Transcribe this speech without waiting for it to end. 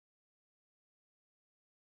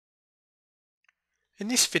In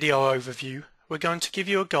this video overview, we're going to give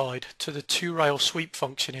you a guide to the two-rail sweep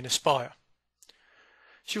function in Aspire.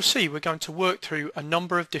 As you'll see, we're going to work through a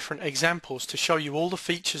number of different examples to show you all the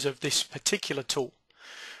features of this particular tool,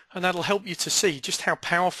 and that'll help you to see just how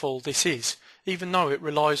powerful this is, even though it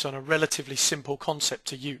relies on a relatively simple concept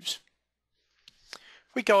to use.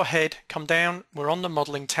 If we go ahead, come down, we're on the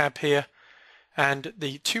modeling tab here, and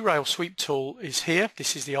the two-rail sweep tool is here.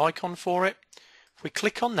 This is the icon for it. If we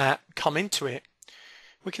click on that, come into it,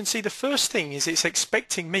 we can see the first thing is it's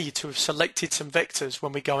expecting me to have selected some vectors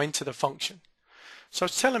when we go into the function. So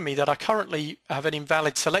it's telling me that I currently have an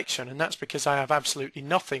invalid selection, and that's because I have absolutely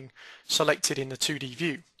nothing selected in the 2D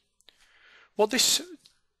view. What this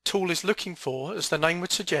tool is looking for, as the name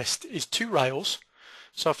would suggest, is two rails.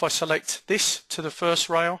 So if I select this to the first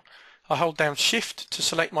rail, I hold down Shift to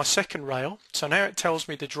select my second rail. So now it tells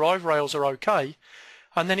me the drive rails are okay,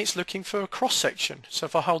 and then it's looking for a cross section. So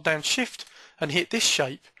if I hold down Shift and hit this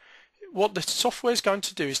shape, what the software is going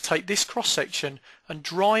to do is take this cross section and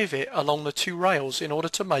drive it along the two rails in order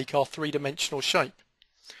to make our three-dimensional shape.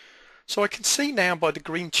 So I can see now by the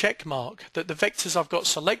green check mark that the vectors I've got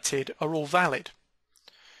selected are all valid.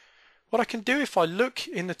 What I can do if I look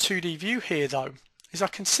in the 2D view here though, is I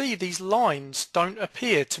can see these lines don't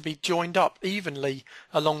appear to be joined up evenly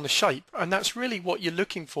along the shape, and that's really what you're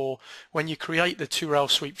looking for when you create the two-rail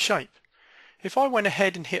sweep shape. If I went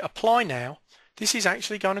ahead and hit apply now, this is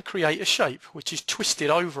actually going to create a shape which is twisted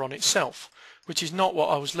over on itself, which is not what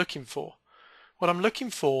I was looking for. What I'm looking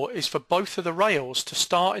for is for both of the rails to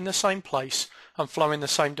start in the same place and flow in the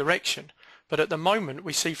same direction, but at the moment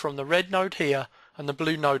we see from the red node here and the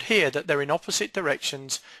blue node here that they're in opposite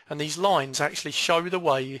directions, and these lines actually show the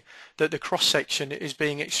way that the cross section is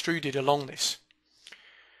being extruded along this.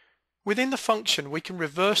 Within the function we can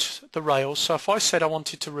reverse the rails, so if I said I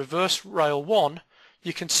wanted to reverse rail 1,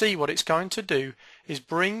 you can see what it's going to do is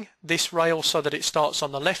bring this rail so that it starts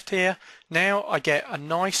on the left here. Now I get a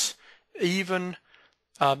nice even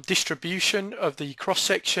distribution of the cross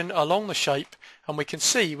section along the shape, and we can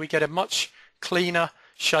see we get a much cleaner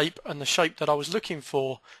shape and the shape that I was looking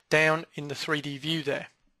for down in the 3D view there.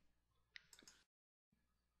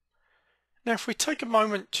 Now if we take a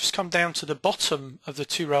moment, just come down to the bottom of the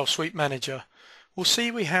two-rail sweep manager, we'll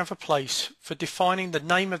see we have a place for defining the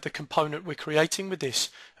name of the component we're creating with this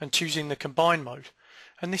and choosing the combine mode.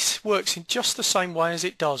 And this works in just the same way as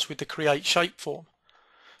it does with the create shape form.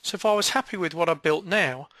 So if I was happy with what I built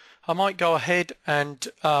now, I might go ahead and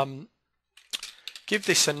give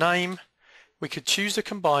this a name. We could choose the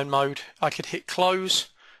combine mode, I could hit close,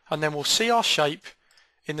 and then we'll see our shape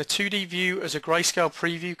in the 2D view as a grayscale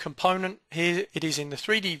preview component. Here it is in the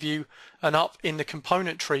 3D view and up in the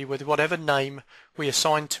component tree with whatever name we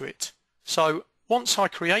assign to it. So once I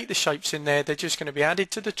create the shapes in there, they're just going to be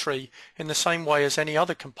added to the tree in the same way as any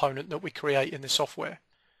other component that we create in the software.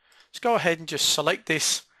 Let's go ahead and just select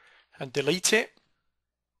this and delete it.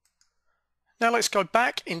 Now let's go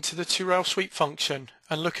back into the two-rail sweep function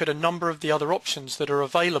and look at a number of the other options that are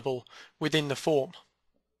available within the form.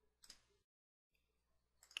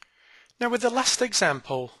 Now with the last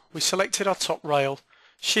example, we selected our top rail,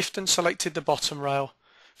 Shift and selected the bottom rail,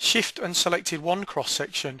 Shift and selected one cross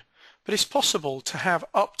section, but it's possible to have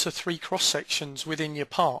up to 3 cross sections within your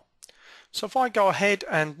part. So if I go ahead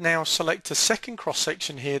and now select a second cross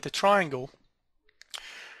section here, the triangle,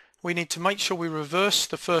 we need to make sure we reverse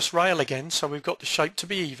the first rail again so we've got the shape to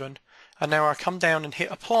be even, and now I come down and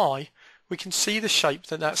hit apply, we can see the shape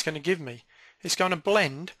that that's going to give me. It's going to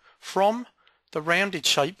blend from the rounded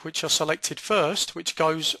shape which I selected first, which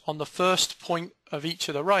goes on the first point of each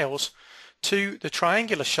of the rails, to the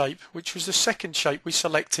triangular shape which was the second shape we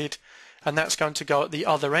selected, and that's going to go at the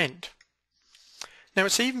other end. Now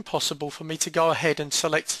it's even possible for me to go ahead and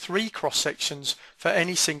select 3 cross sections for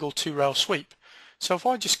any single two-rail sweep. So if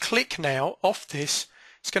I just click now off this,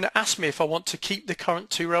 it's going to ask me if I want to keep the current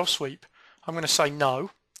two-rail sweep. I'm going to say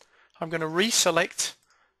no. I'm going to reselect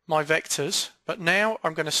my vectors, but now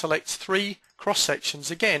I'm going to select 3 cross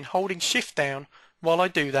sections, again holding Shift down while I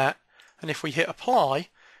do that, and if we hit apply,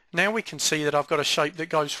 now we can see that I've got a shape that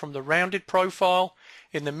goes from the rounded profile,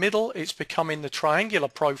 in the middle it's becoming the triangular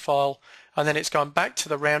profile, and then it's going back to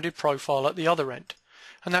the rounded profile at the other end.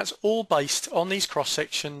 And that's all based on these cross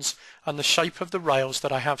sections and the shape of the rails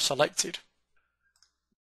that I have selected.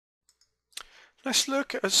 Let's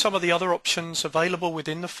look at some of the other options available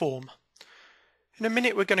within the form. In a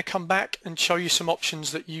minute we're going to come back and show you some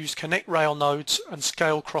options that use connect rail nodes and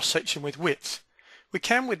scale cross section with width. We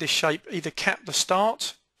can with this shape either cap the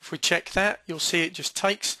start. If we check that, you'll see it just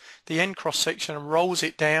takes the end cross section and rolls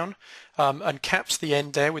it down and caps the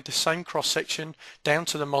end there with the same cross section down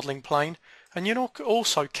to the modeling plane. And you can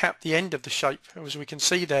also cap the end of the shape, as we can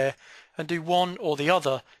see there, and do one or the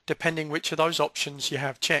other depending which of those options you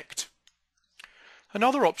have checked.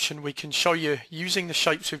 Another option we can show you using the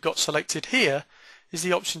shapes we've got selected here is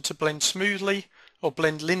the option to blend smoothly or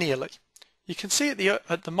blend linearly. You can see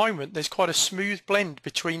at the moment there's quite a smooth blend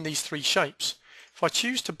between these three shapes. If I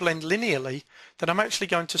choose to blend linearly, then I'm actually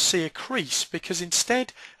going to see a crease, because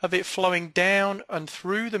instead of it flowing down and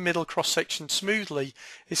through the middle cross section smoothly,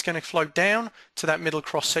 it's going to flow down to that middle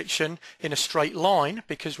cross section in a straight line,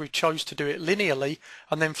 because we chose to do it linearly,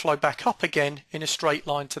 and then flow back up again in a straight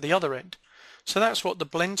line to the other end. So that's what the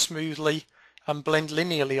blend smoothly and blend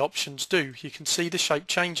linearly options do. You can see the shape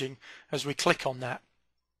changing as we click on that.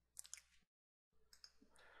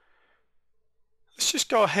 Let's just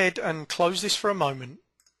go ahead and close this for a moment.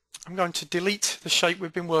 I'm going to delete the shape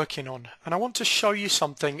we've been working on, and I want to show you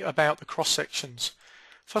something about the cross sections.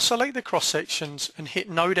 If I select the cross sections and hit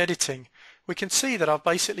node editing, we can see that I've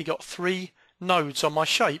basically got 3 nodes on my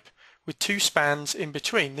shape with 2 spans in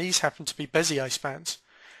between. These happen to be Bezier spans.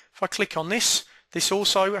 If I click on this, this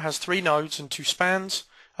also has 3 nodes and 2 spans,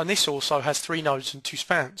 and this also has 3 nodes and 2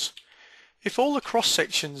 spans. If all the cross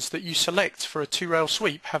sections that you select for a 2-rail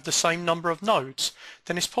sweep have the same number of nodes,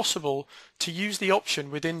 then it's possible to use the option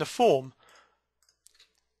within the form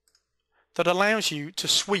that allows you to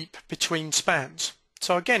sweep between spans.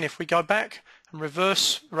 So again, if we go back and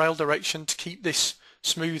reverse rail direction to keep this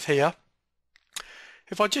smooth here,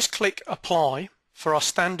 if I just click apply for our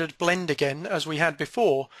standard blend again as we had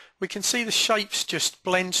before, we can see the shapes just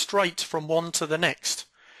blend straight from one to the next.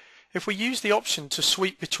 If we use the option to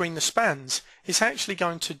sweep between the spans, it's actually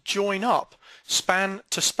going to join up span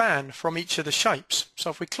to span from each of the shapes. So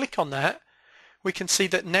if we click on that, we can see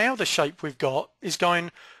that now the shape we've got is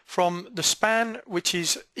going from the span which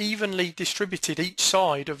is evenly distributed each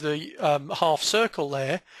side of the half circle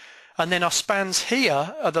there, and then our spans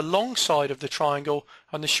here are the long side of the triangle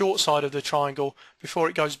and the short side of the triangle before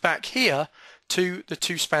it goes back here to the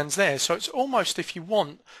 2 spans there. So it's almost, if you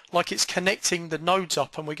want, like it's connecting the nodes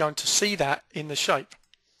up, and we're going to see that in the shape.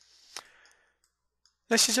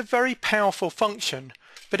 This is a very powerful function,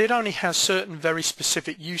 but it only has certain very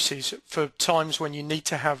specific uses for times when you need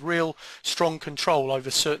to have real strong control over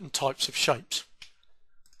certain types of shapes.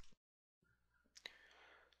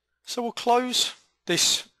 So we'll close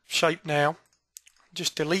this shape now,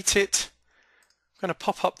 just delete it. I'm going to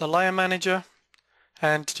pop up the layer manager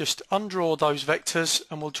and just undraw those vectors,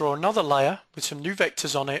 and we'll draw another layer with some new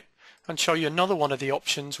vectors on it and show you another one of the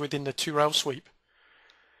options within the 2-rail sweep.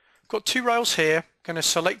 I've got 2 rails here. I'm going to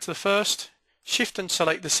select the first, shift and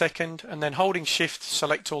select the second, and then holding shift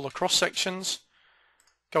select all the cross sections.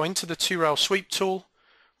 Go into the 2-rail sweep tool.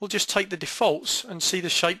 We'll just take the defaults and see the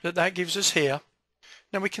shape that gives us here.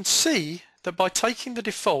 Now we can see that by taking the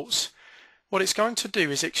defaults, what it's going to do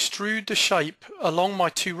is extrude the shape along my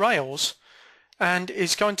 2 rails, and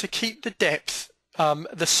is going to keep the depth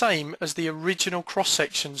the same as the original cross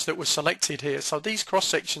sections that were selected here. So these cross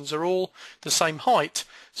sections are all the same height,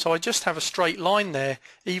 so I just have a straight line there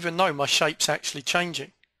even though my shape's actually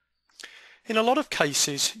changing. In a lot of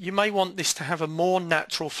cases you may want this to have a more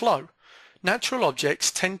natural flow. Natural objects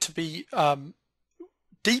tend to be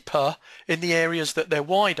deeper in the areas that they're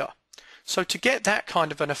wider. So to get that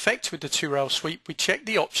kind of an effect with the 2-rail sweep, we check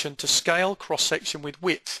the option to scale cross section with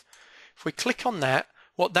width. If we click on that,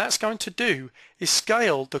 what that's going to do is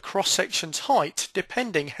scale the cross section's height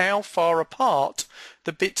depending how far apart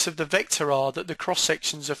the bits of the vector are that the cross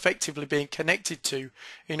section's effectively being connected to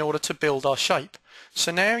in order to build our shape.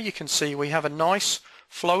 So now you can see we have a nice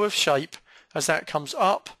flow of shape as that comes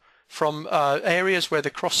up from areas where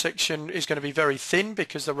the cross section is going to be very thin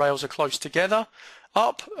because the rails are close together,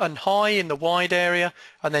 up and high in the wide area,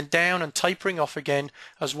 and then down and tapering off again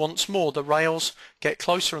as once more the rails get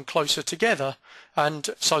closer and closer together,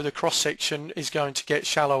 and so the cross section is going to get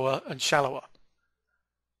shallower and shallower.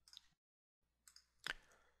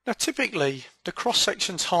 Now typically the cross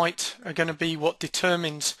section's height are going to be what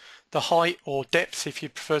determines the height or depth, if you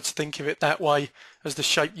prefer to think of it that way, as the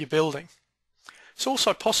shape you're building. It's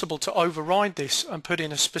also possible to override this and put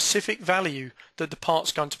in a specific value that the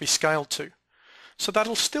part's going to be scaled to. So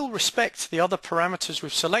that'll still respect the other parameters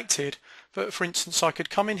we've selected, but for instance I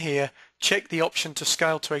could come in here, check the option to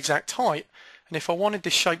scale to exact height, and if I wanted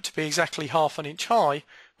this shape to be exactly ½ an inch high,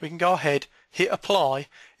 we can go ahead, hit apply.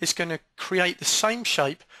 It's going to create the same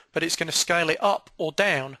shape, but it's going to scale it up or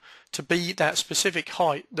down to be that specific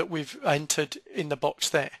height that we've entered in the box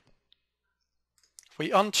there. If we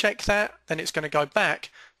uncheck that, then it's going to go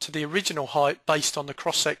back to the original height based on the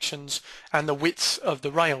cross sections and the width of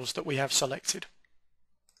the rails that we have selected.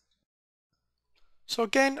 So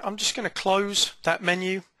again, I'm just going to close that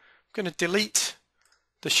menu. I'm going to delete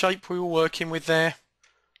the shape we were working with there,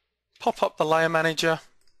 pop up the layer manager,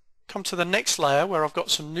 come to the next layer where I've got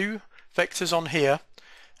some new vectors on here,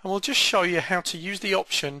 and we'll just show you how to use the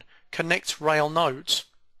option Connect Rail Nodes.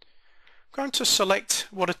 I'm going to select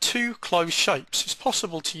what are two closed shapes. It's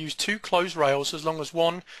possible to use two closed rails as long as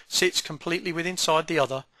one sits completely within inside the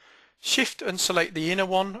other. Shift and select the inner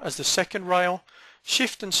one as the second rail,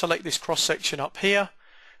 shift and select this cross section up here,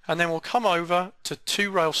 and then we'll come over to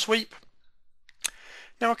two rail sweep.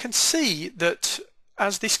 Now I can see that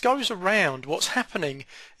as this goes around, what's happening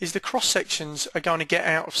is the cross sections are going to get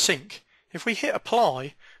out of sync. If we hit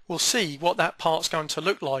apply, we'll see what that part's going to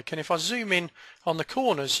look like, and if I zoom in on the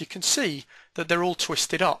corners, you can see that they're all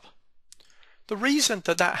twisted up. The reason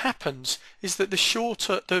that that happens is that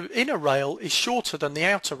the inner rail is shorter than the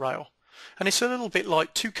outer rail, and it's a little bit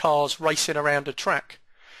like two cars racing around a track.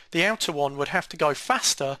 The outer one would have to go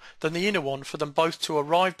faster than the inner one for them both to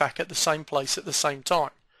arrive back at the same place at the same time.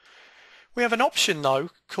 We have an option though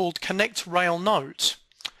called Connect Rail Nodes,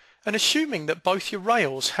 and assuming that both your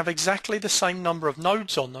rails have exactly the same number of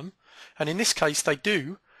nodes on them, and in this case they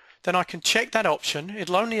do, then I can check that option.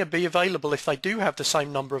 It'll only be available if they do have the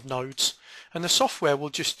same number of nodes, and the software will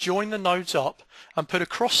just join the nodes up and put a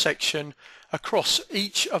cross section across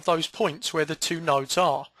each of those points where the two nodes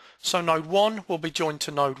are. So node 1 will be joined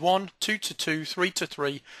to node 1, 2 to 2, 3 to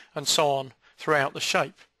 3, and so on throughout the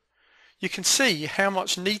shape. You can see how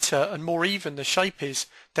much neater and more even the shape is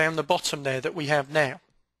down the bottom there that we have now.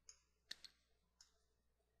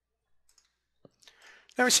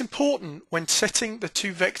 Now it's important when setting the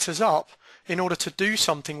two vectors up in order to do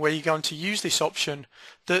something where you're going to use this option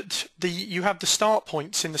that you have the start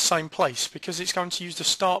points in the same place, because it's going to use the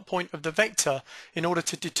start point of the vector in order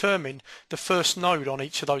to determine the first node on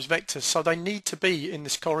each of those vectors. So they need to be in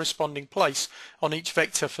this corresponding place on each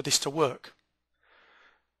vector for this to work.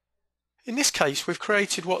 In this case, we've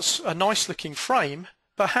created what's a nice looking frame.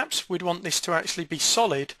 Perhaps we'd want this to actually be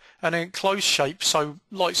solid and an enclosed shape, so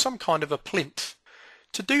like some kind of a plinth.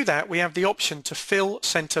 To do that, we have the option to fill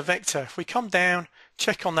center vector. If we come down,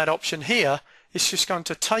 check on that option here, it's just going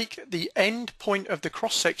to take the end point of the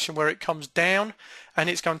cross section where it comes down, and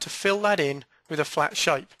it's going to fill that in with a flat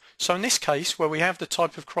shape. So in this case, where we have the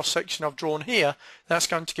type of cross section I've drawn here, that's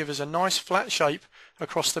going to give us a nice flat shape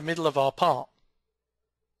across the middle of our part.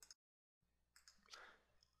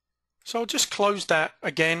 So I'll just close that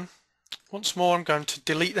again. Once more, I'm going to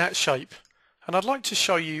delete that shape. And I'd like to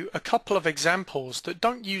show you a couple of examples that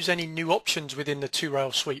don't use any new options within the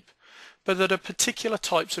two-rail sweep, but that are particular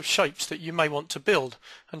types of shapes that you may want to build,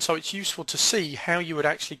 and so it's useful to see how you would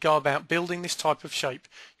actually go about building this type of shape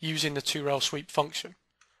using the two-rail sweep function.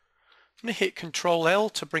 I'm going to hit Ctrl L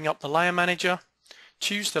to bring up the layer manager,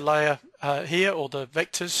 choose the layer here, or the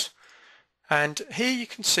vectors, and here you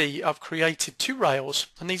can see I've created two rails,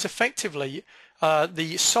 and these effectively are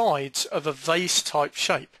the sides of a vase type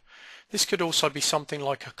shape. This could also be something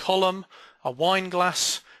like a column, a wine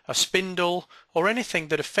glass, a spindle, or anything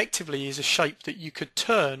that effectively is a shape that you could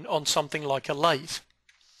turn on something like a lathe.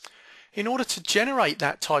 In order to generate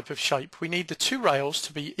that type of shape, we need the two rails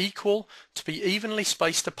to be equal, to be evenly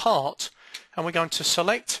spaced apart, and we're going to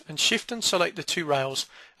select and shift and select the two rails,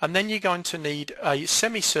 and then you're going to need a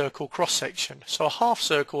semicircle cross section. So a half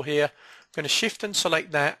circle here, I'm going to shift and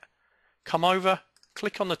select that, come over,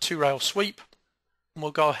 click on the two rail sweep, and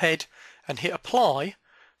we'll go ahead and hit apply.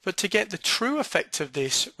 But to get the true effect of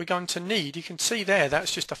this, we're going to need, you can see there,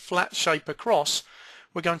 that's just a flat shape across.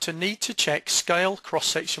 We're going to need to check scale cross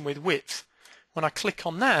section with width. When I click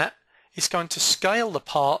on that, it's going to scale the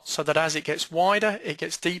part so that as it gets wider, it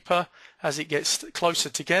gets deeper, as it gets closer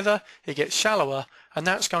together, it gets shallower, and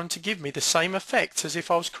that's going to give me the same effect as if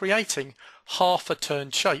I was creating half a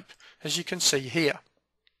turned shape, as you can see here.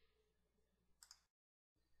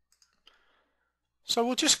 So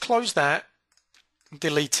we'll just close that,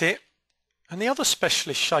 delete it, and the other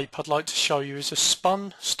specialist shape I'd like to show you is a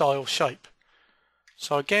spun style shape.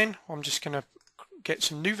 So again, I'm just going to get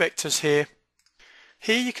some new vectors here.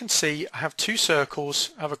 Here you can see I have two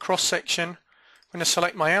circles, I have a cross section. I'm going to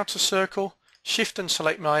select my outer circle, shift and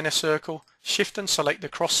select my inner circle, shift and select the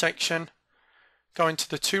cross section, go into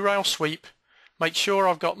the two rail sweep, make sure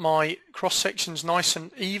I've got my cross sections nice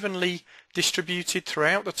and evenly distributed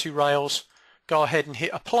throughout the two rails. Go ahead and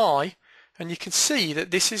hit apply, and you can see that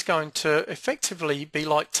this is going to effectively be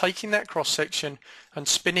like taking that cross section and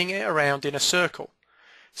spinning it around in a circle.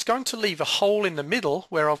 It's going to leave a hole in the middle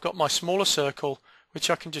where I've got my smaller circle, which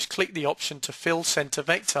I can just click the option to fill center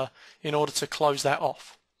vector in order to close that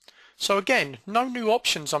off. So again, no new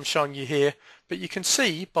options I'm showing you here, but you can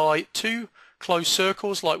see by two closed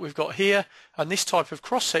circles like we've got here and this type of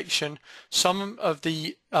cross section, some of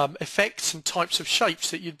the effects and types of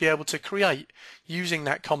shapes that you'd be able to create using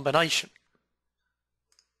that combination.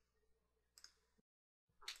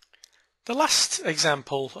 The last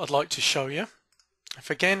example I'd like to show you, if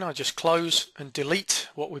again I just close and delete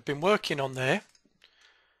what we've been working on there,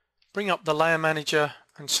 bring up the layer manager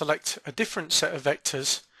and select a different set of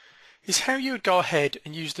vectors, is how you would go ahead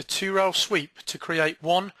and use the two-rail sweep to create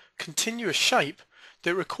one continuous shape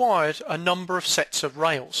that required a number of sets of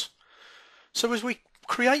rails. So as we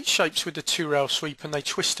create shapes with the two-rail sweep and they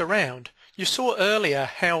twist around, you saw earlier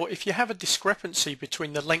how if you have a discrepancy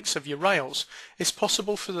between the lengths of your rails, it's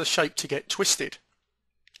possible for the shape to get twisted.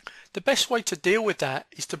 The best way to deal with that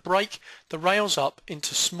is to break the rails up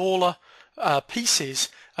into smaller pieces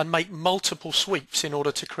and make multiple sweeps in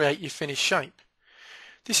order to create your finished shape.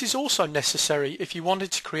 This is also necessary if you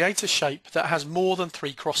wanted to create a shape that has more than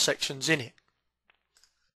 3 cross sections in it.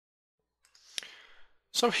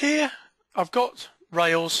 So here I've got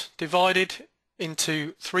rails divided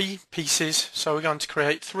into 3 pieces, so we're going to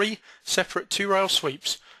create 3 separate two-rail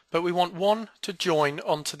sweeps, but we want one to join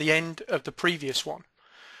onto the end of the previous one.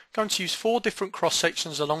 I'm going to use 4 different cross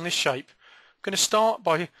sections along this shape. I'm going to start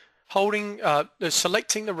by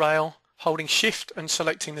selecting the rail, holding shift and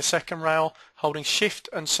selecting the second rail, holding shift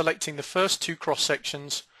and selecting the first 2 cross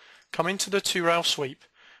sections, come into the two-rail sweep,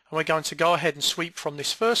 and we're going to go ahead and sweep from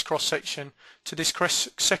this first cross section to this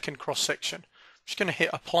second cross section. I'm just going to hit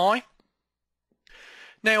apply.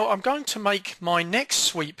 Now I'm going to make my next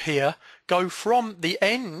sweep here go from the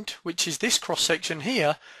end, which is this cross section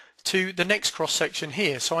here, to the next cross section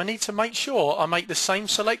here. So I need to make sure I make the same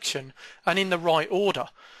selection and in the right order.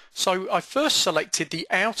 So I first selected the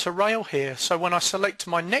outer rail here, so when I select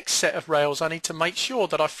my next set of rails I need to make sure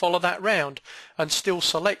that I follow that round and still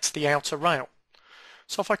select the outer rail.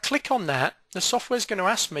 So if I click on that, the software is going to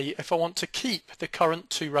ask me if I want to keep the current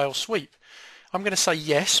two-rail sweep. I'm going to say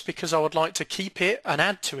yes because I would like to keep it and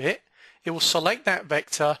add to it. It will select that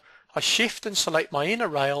vector, I shift and select my inner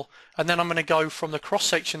rail, and then I'm going to go from the cross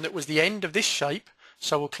section that was the end of this shape,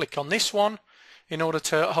 so we'll click on this one in order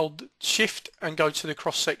to hold shift and go to the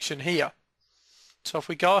cross section here. So if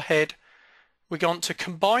we go ahead, we're going to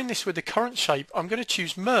combine this with the current shape. I'm going to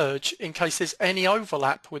choose merge in case there's any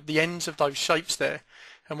overlap with the ends of those shapes there,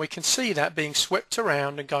 and we can see that being swept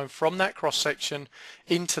around and going from that cross section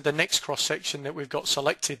into the next cross section that we've got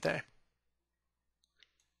selected there.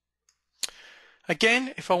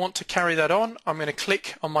 Again, if I want to carry that on, I'm going to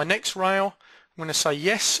click on my next rail. I'm going to say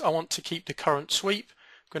yes, I want to keep the current sweep.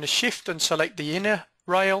 I'm going to shift and select the inner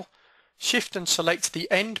rail, shift and select the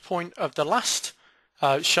end point of the last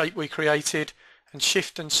shape we created, and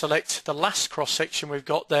shift and select the last cross section we've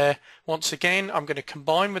got there. Once again, I'm going to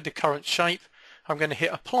combine with the current shape. I'm going to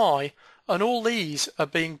hit apply, and all these are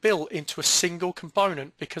being built into a single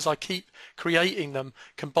component because I keep creating them,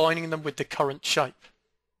 combining them with the current shape.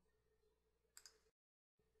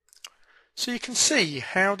 So you can see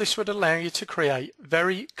how this would allow you to create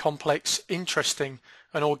very complex, interesting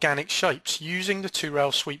and organic shapes using the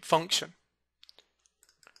two-rail sweep function.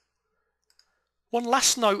 One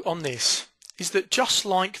last note on this is that just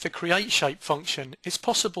like the create shape function, it's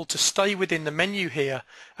possible to stay within the menu here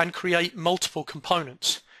and create multiple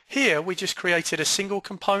components. Here we just created a single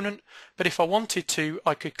component, but if I wanted to,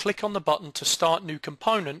 I could click on the button to start new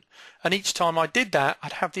component, and each time I did that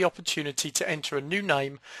I'd have the opportunity to enter a new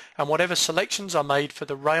name, and whatever selections I made for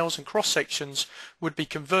the rails and cross sections would be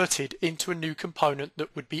converted into a new component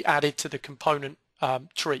that would be added to the component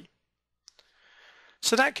tree.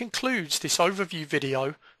 So that concludes this overview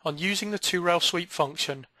video on using the two-rail sweep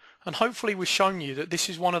function, and hopefully we've shown you that this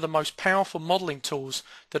is one of the most powerful modeling tools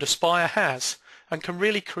that Aspire has, and can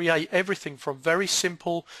really create everything from very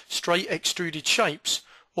simple straight extruded shapes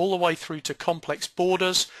all the way through to complex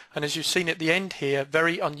borders, and as you've seen at the end here,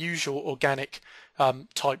 very unusual organic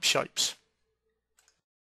type shapes.